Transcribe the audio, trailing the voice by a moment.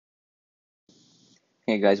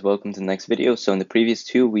Hey guys, welcome to the next video. So in the previous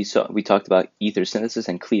two, we talked about ether synthesis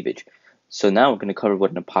and cleavage. So now we're going to cover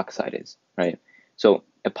what an epoxide is, right? So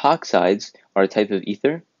epoxides are a type of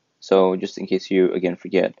ether. So just in case you again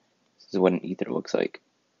forget, this is what an ether looks like.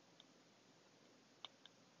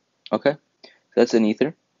 Okay, so that's an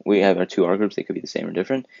ether. We have our two R groups. They could be the same or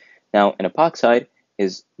different. Now an epoxide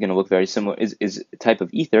is going to look very similar. Is a type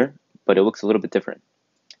of ether, but it looks a little bit different.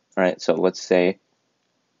 All right. So let's say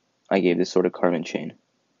I gave this sort of carbon chain.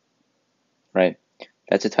 Right?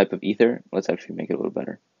 That's a type of ether. Let's actually make it a little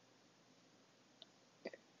better.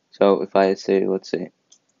 So if I say, let's say,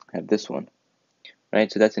 I have this one,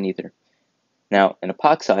 right? So that's an ether. Now, an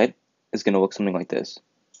epoxide is going to look something like this.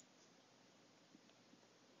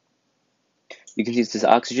 You can see it's this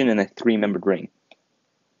oxygen in a three-membered ring.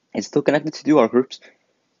 It's still connected to two R groups.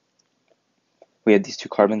 We have these two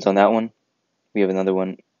carbons on that one. We have another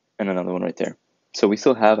one and another one right there. So we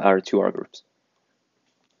still have our two R groups.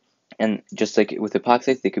 And just like with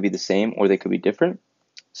epoxides, they could be the same or they could be different.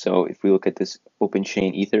 So if we look at this open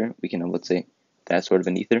chain ether, we can have, let's say, that sort of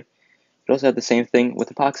an ether. We also have the same thing with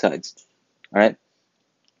epoxides. All right.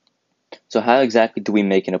 So how exactly do we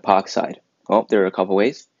make an epoxide? Well, there are a couple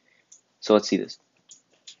ways. So let's see this.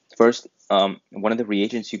 First, one of the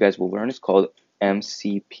reagents you guys will learn is called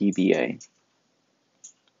MCPBA.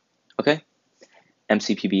 Okay,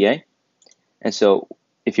 MCPBA. And so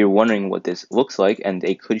if you're wondering what this looks like, and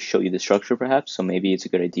they could show you the structure perhaps, so maybe it's a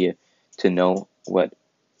good idea to know what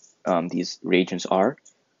these reagents are.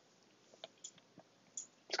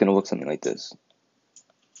 It's going to look something like this.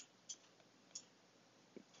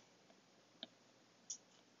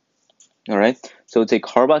 All right, so it's a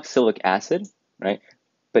carboxylic acid, right?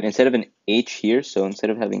 But instead of an H here, so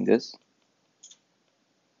instead of having this,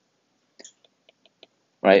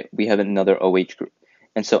 right, we have another OH group.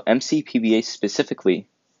 And so MCPBA specifically,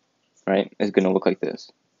 right, is going to look like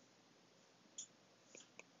this.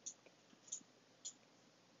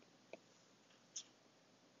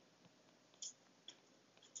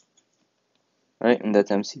 Right, and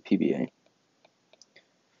that's MCPBA.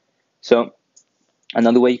 So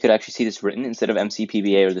another way you could actually see this written, instead of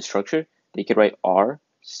MCPBA or the structure, they could write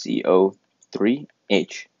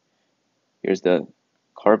RCO3H. Here's the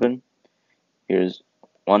carbon. Here's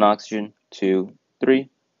one oxygen, 2, 3.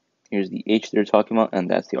 Here's the H they're talking about, and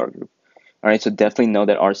that's the R group. All right, so definitely know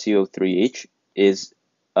that RCO3H is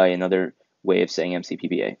another way of saying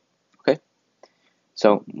MCPBA. Okay,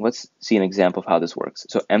 so let's see an example of how this works.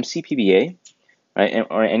 So MCPBA, right,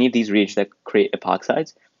 or any of these reagents that create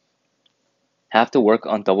epoxides, have to work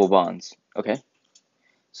on double bonds. Okay,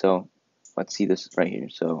 so let's see this right here.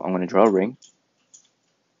 So I'm going to draw a ring.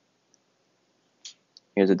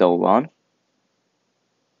 Here's a double bond.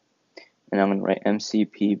 And I'm going to write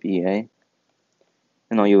MCPBA.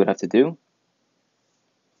 And all you would have to do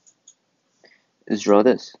is draw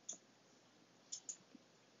this.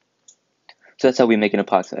 So that's how we make an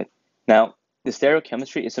epoxide. Now, the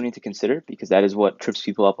stereochemistry is something to consider because that is what trips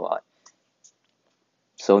people up a lot.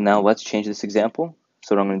 So now let's change this example.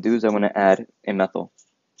 So what I'm going to do is I'm going to add a methyl.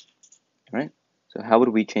 All right? So how would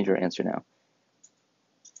we change our answer now?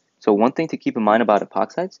 So one thing to keep in mind about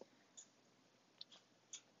epoxides,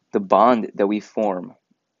 the bond that we form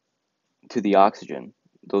to the oxygen,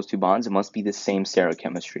 those two bonds, it must be the same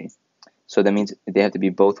stereochemistry. So that means they have to be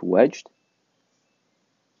both wedged,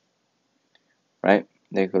 right?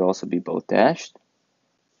 They could also be both dashed,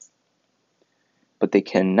 but they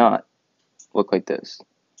cannot look like this.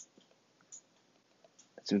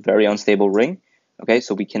 It's a very unstable ring, okay?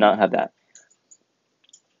 So we cannot have that.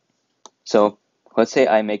 So let's say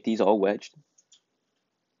I make these all wedged,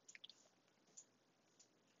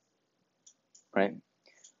 right?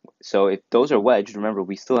 So if those are wedged, remember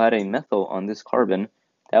we still had a methyl on this carbon,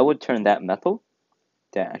 that would turn that methyl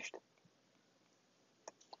dashed.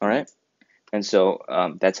 All right? And so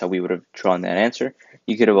that's how we would have drawn that answer.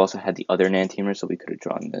 You could have also had the other enantiomer, so we could have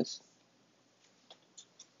drawn this.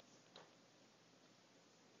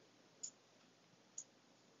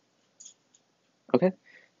 Okay?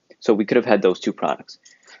 So we could have had those two products.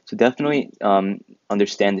 So definitely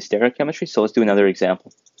understand the stereochemistry. So let's do another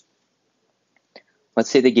example. Let's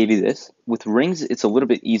say they gave you this. With rings, it's a little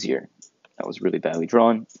bit easier. That was really badly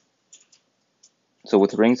drawn. So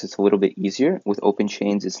with rings, it's a little bit easier. With open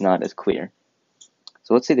chains, it's not as clear.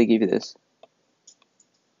 So let's say they gave you this.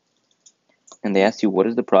 And they asked you, what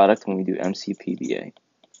is the product when we do MCPBA?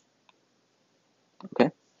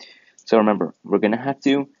 Okay? So remember, we're going to have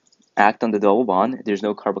to act on the double bond. There's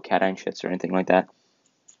no carbocation shifts or anything like that.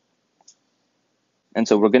 And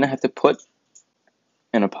so we're going to have to put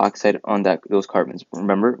an epoxide on those carbons.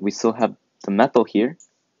 Remember, we still have the methyl here,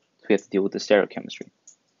 so we have to deal with the stereochemistry.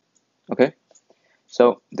 Okay,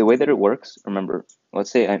 so the way that it works, remember,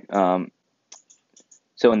 let's say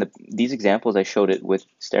so in these examples, I showed it with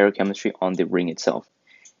stereochemistry on the ring itself.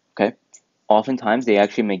 Okay, oftentimes they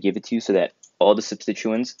actually may give it to you so that all the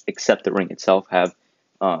substituents except the ring itself have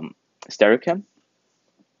stereochem.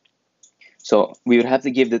 So we would have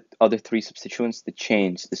to give the other three substituents to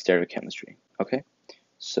change the stereochemistry. Okay,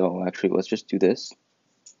 so actually let's just do this.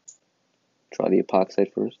 Try the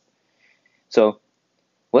epoxide first. So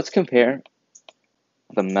let's compare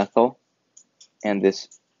the methyl and this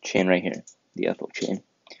chain right here, the ethyl chain.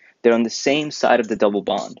 They're on the same side of the double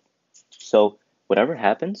bond. So whatever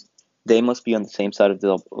happens, they must be on the same side of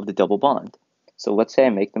the double bond. So let's say I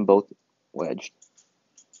make them both wedged.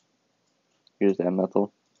 Here's that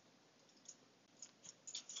methyl.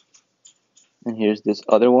 And here's this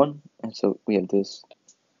other one. And so we have this.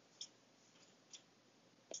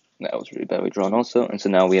 That was really badly drawn also. And so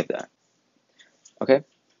now we have that. Okay?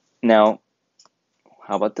 Now,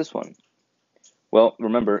 how about this one? Well,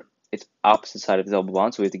 remember, it's opposite side of the double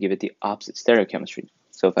bond, so we have to give it the opposite stereochemistry.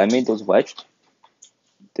 So if I made those wedged,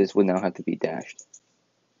 this would now have to be dashed.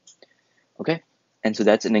 Okay? And so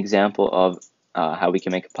that's an example of how we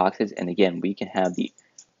can make epoxides. And again, we can have the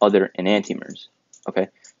other enantiomers. Okay?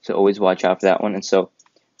 So always watch out for that one. And so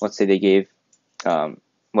let's say they gave, well,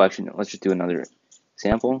 actually, no, let's just do another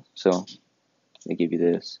example. So they give you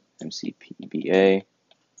this MCPBA,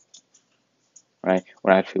 right?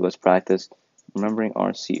 Or actually, let's practice remembering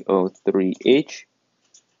RCO3H.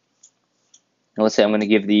 And let's say I'm going to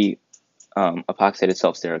give the epoxide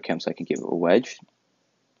itself stereochem, so I can give it a wedge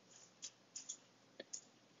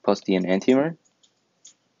plus the enantiomer,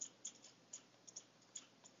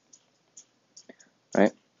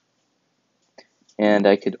 right? And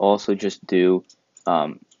I could also just do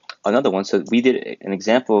another one. So we did an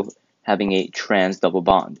example of having a trans double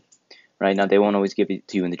bond, right? Now they won't always give it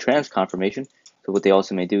to you in the trans conformation. So what they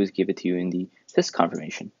also may do is give it to you in the cis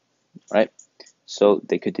conformation, right? So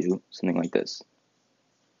they could do something like this.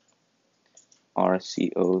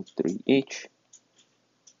 RCO3H.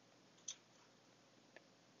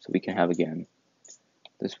 So we can have again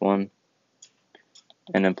this one,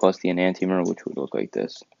 and then plus the enantiomer, which would look like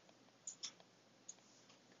this.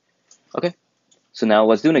 Okay, so now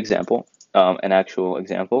let's do an example, an actual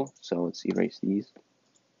example. So let's erase these.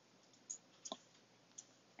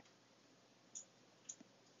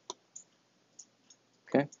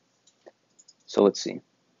 Okay, so let's see.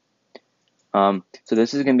 So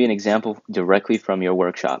this is going to be an example directly from your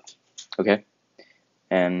workshop. Okay,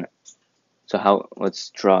 and so let's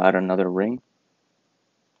draw out another ring.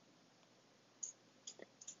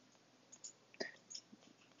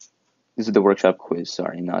 This is the workshop quiz,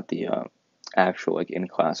 sorry, not the actual like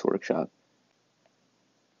in-class workshop.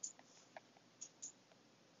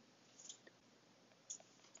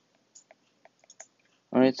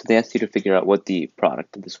 Alright, so they asked you to figure out what the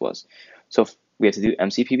product of this was. So we have to do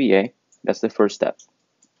MCPBA, that's the first step.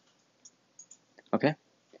 Okay,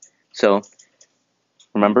 so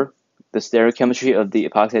remember, the stereochemistry of the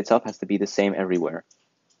epoxide itself has to be the same everywhere.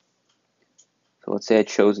 So let's say I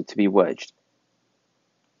chose it to be wedged.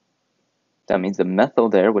 That means the methyl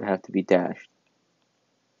there would have to be dashed.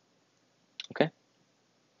 Okay?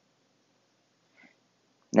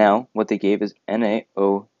 Now, what they gave is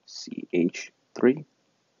NaOCH3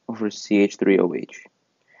 over CH3OH.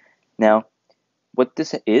 Now, what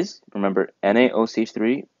this is, remember,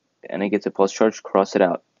 NaOCH3, Na gets a plus charge, cross it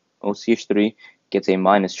out. OCH3 gets a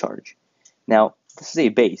minus charge. Now, this is a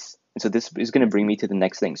base, and so this is going to bring me to the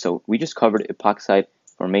next thing. So we just covered epoxide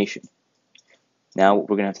formation. Now what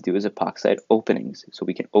we're going to have to do is epoxide openings, so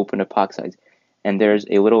we can open epoxides. And there's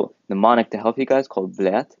a little mnemonic to help you guys called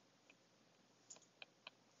BLAT.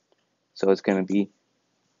 So it's going to be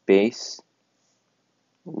base,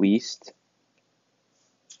 least,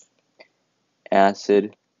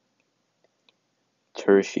 acid,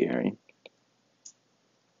 tertiary.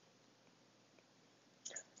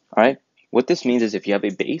 Alright, what this means is if you have a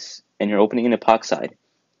base and you're opening an epoxide,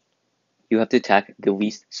 you have to attack the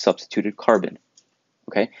least substituted carbon.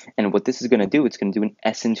 Okay, and what this is going to do, it's going to do an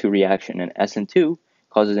SN2 reaction, and SN2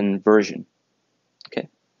 causes an inversion. Okay,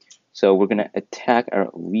 so we're going to attack our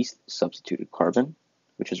least substituted carbon,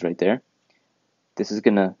 which is right there. This is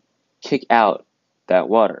going to kick out that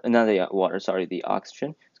water, not the water, sorry, the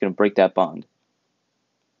oxygen. It's going to break that bond.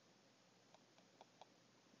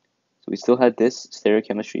 So we still had this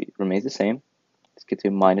stereochemistry remains the same. Let's get to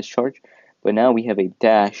a minus charge, but now we have a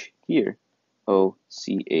dash here,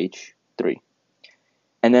 OCH3.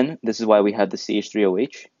 And then this is why we have the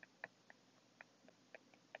CH3OH.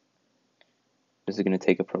 This is going to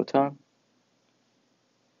take a proton.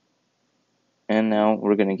 And now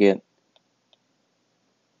we're going to get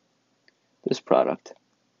this product.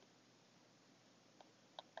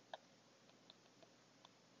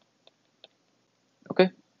 Okay,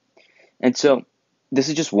 and so this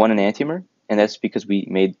is just one enantiomer, and that's because we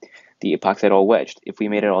made the epoxide all wedged. If we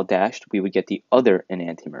made it all dashed, we would get the other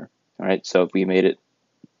enantiomer. All right, so if we made it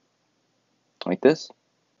like this,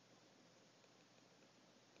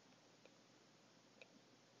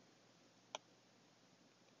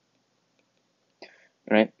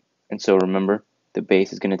 right? And so remember, the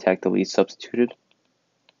base is going to attack the least substituted,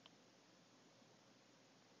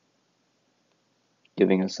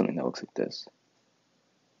 giving us something that looks like this.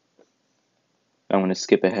 I'm going to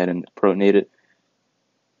skip ahead and protonate it.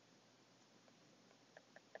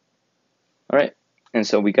 All right, and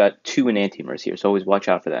so we got two enantiomers here, so always watch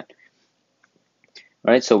out for that.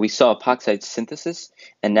 All right, so we saw epoxide synthesis,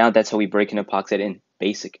 and now that's how we break an epoxide in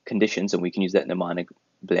basic conditions, and we can use that mnemonic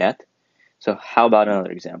that. So how about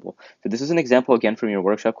another example? So this is an example again from your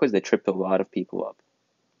workshop quiz that tripped a lot of people up.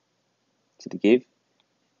 So they gave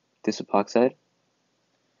this epoxide,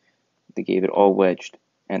 they gave it all wedged,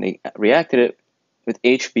 and they reacted it with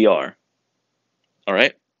HBr. All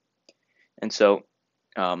right, and so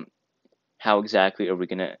how exactly are we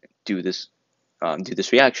going to do this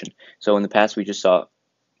reaction? So in the past we just saw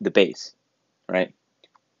the base, right?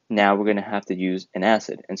 Now we're going to have to use an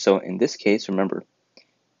acid, and so in this case, remember,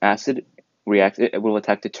 acid will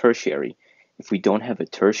attack the tertiary. If we don't have a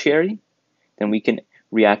tertiary, then we can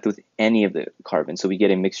react with any of the carbons, so we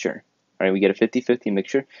get a mixture. All right, we get a 50-50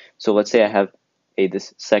 mixture. So let's say I have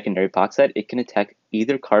this secondary epoxide. It can attack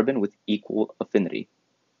either carbon with equal affinity.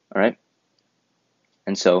 All right,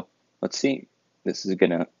 and so let's see. This is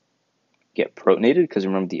going to get protonated because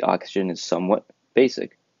remember the oxygen is somewhat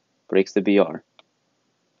basic. Breaks the Br.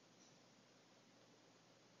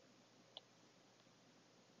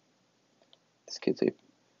 This gives a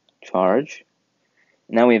charge.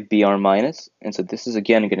 Now we have Br minus, and so this is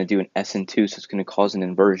again going to do an SN2, so it's going to cause an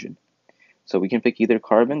inversion. So we can pick either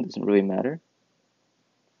carbon, doesn't really matter.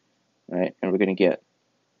 All right, and we're going to get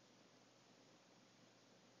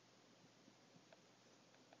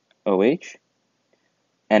OH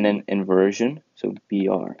and an inversion, so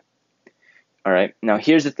Br. All right, now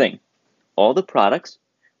here's the thing. All the products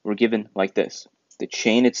were given like this. The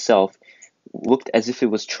chain itself looked as if it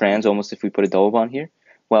was trans, almost if we put a double bond here.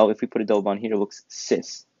 Well, if we put a double bond here, it looks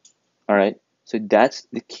cis. All right, so that's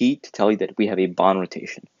the key to tell you that we have a bond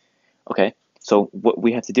rotation. Okay, so what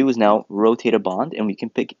we have to do is now rotate a bond, and we can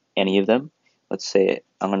pick any of them. Let's say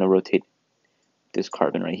I'm going to rotate this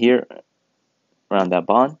carbon right here around that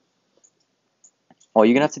bond. All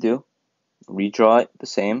you're going to have to do, redraw it the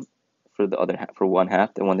same for the other half, for one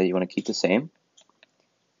half, the one that you want to keep the same.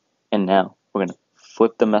 And now we're going to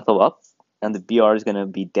flip the methyl up, and the Br is going to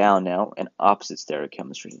be down now, and opposite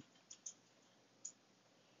stereochemistry.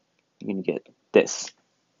 You're going to get this.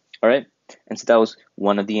 All right, and so that was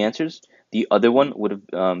one of the answers. The other one would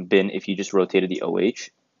have been if you just rotated the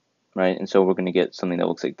OH, right? And so we're going to get something that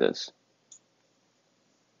looks like this.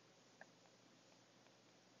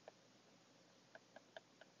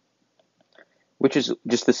 Which is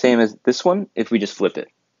just the same as this one if we just flip it,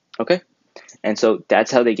 okay? And so that's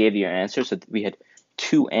how they gave you your answer. So we had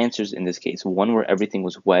two answers in this case, one where everything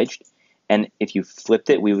was wedged, and if you flipped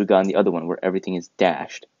it, we would have gotten the other one where everything is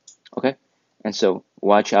dashed, okay? And so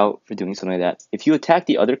watch out for doing something like that. If you attack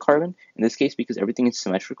the other carbon, in this case, because everything is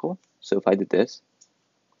symmetrical, so if I did this,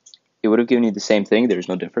 it would have given you the same thing. There's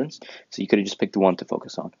no difference. So you could have just picked the one to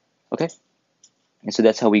focus on, okay? And so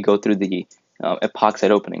that's how we go through the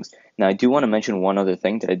epoxide openings. Now, I do want to mention one other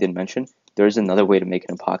thing that I didn't mention. There is another way to make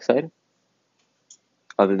an epoxide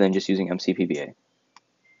other than just using MCPBA.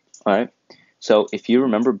 All right. So if you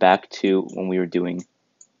remember back to when we were doing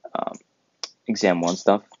exam 1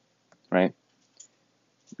 stuff, right,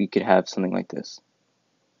 we could have something like this.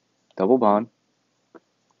 Double bond,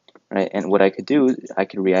 right? And what I could do is I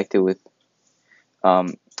could react it with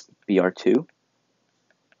Br2,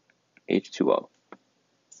 H2O.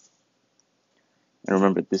 And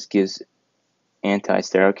remember, this gives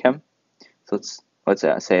anti-stereochem. So let's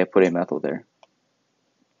say I put a methyl there,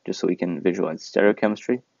 just so we can visualize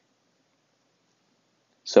stereochemistry.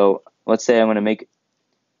 So let's say I'm going to make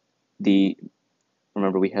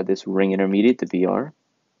remember we had this ring intermediate, the Br.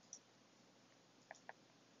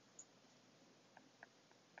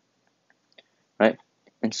 Right?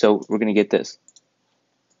 And so we're going to get this.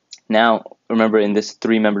 Now, remember in this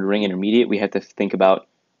 3-membered ring intermediate, we have to think about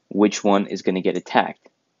which one is going to get attacked,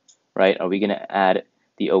 right? Are we going to add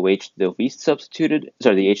the OH to the least substituted,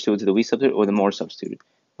 sorry, the H2O to the least substituted, or the more substituted?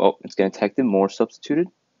 Well, it's going to attack the more substituted.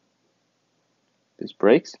 This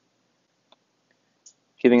breaks,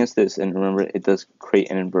 giving us this, and remember, it does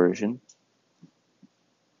create an inversion.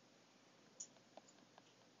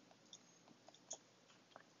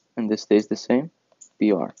 this stays the same,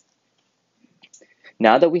 Br.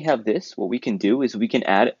 Now that we have this, what we can do is we can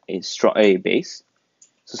add a base.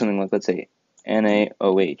 So something like, let's say,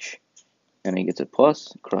 NaOH. Na gets a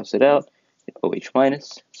plus, cross it out, get OH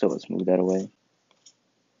minus. So let's move that away.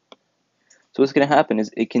 So what's going to happen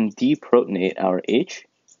is it can deprotonate our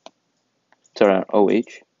our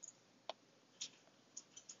OH,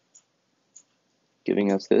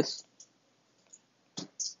 giving us this.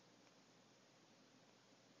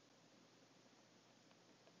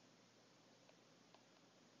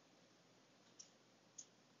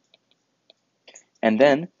 And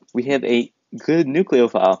then we have a good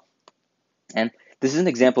nucleophile. And this is an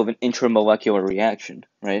example of an intramolecular reaction,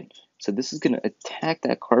 right? So this is going to attack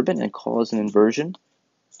that carbon and cause an inversion,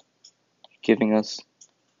 giving us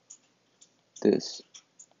this.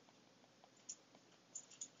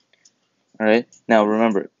 All right. Now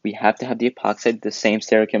remember, we have to have the epoxide the same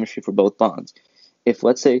stereochemistry for both bonds. If,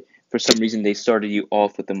 let's say, for some reason they started you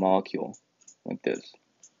off with a molecule like this,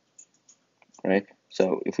 right?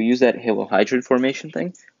 So if we use that halohydride formation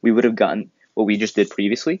thing, we would have gotten what we just did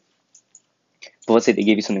previously. But let's say they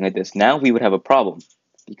gave you something like this. Now we would have a problem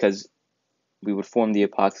because we would form the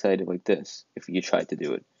epoxide like this if you tried to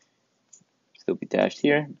do it. Still be dashed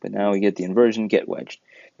here, but now we get the inversion, get wedged.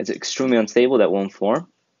 It's extremely unstable, that won't form,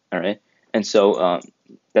 all right? And so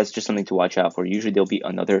that's just something to watch out for. Usually there'll be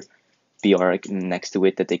another BR next to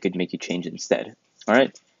it that they could make you change instead, all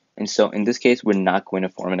right? And so in this case, we're not going to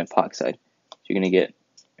form an epoxide. So you're going to get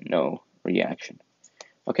no reaction,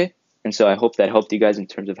 okay? And so I hope that helped you guys in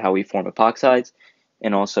terms of how we form epoxides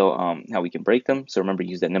and also how we can break them. So remember,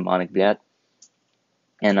 use that mnemonic VAT.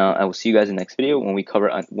 And I will see you guys in the next video when we cover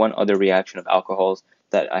one other reaction of alcohols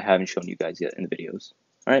that I haven't shown you guys yet in the videos.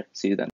 All right, see you then.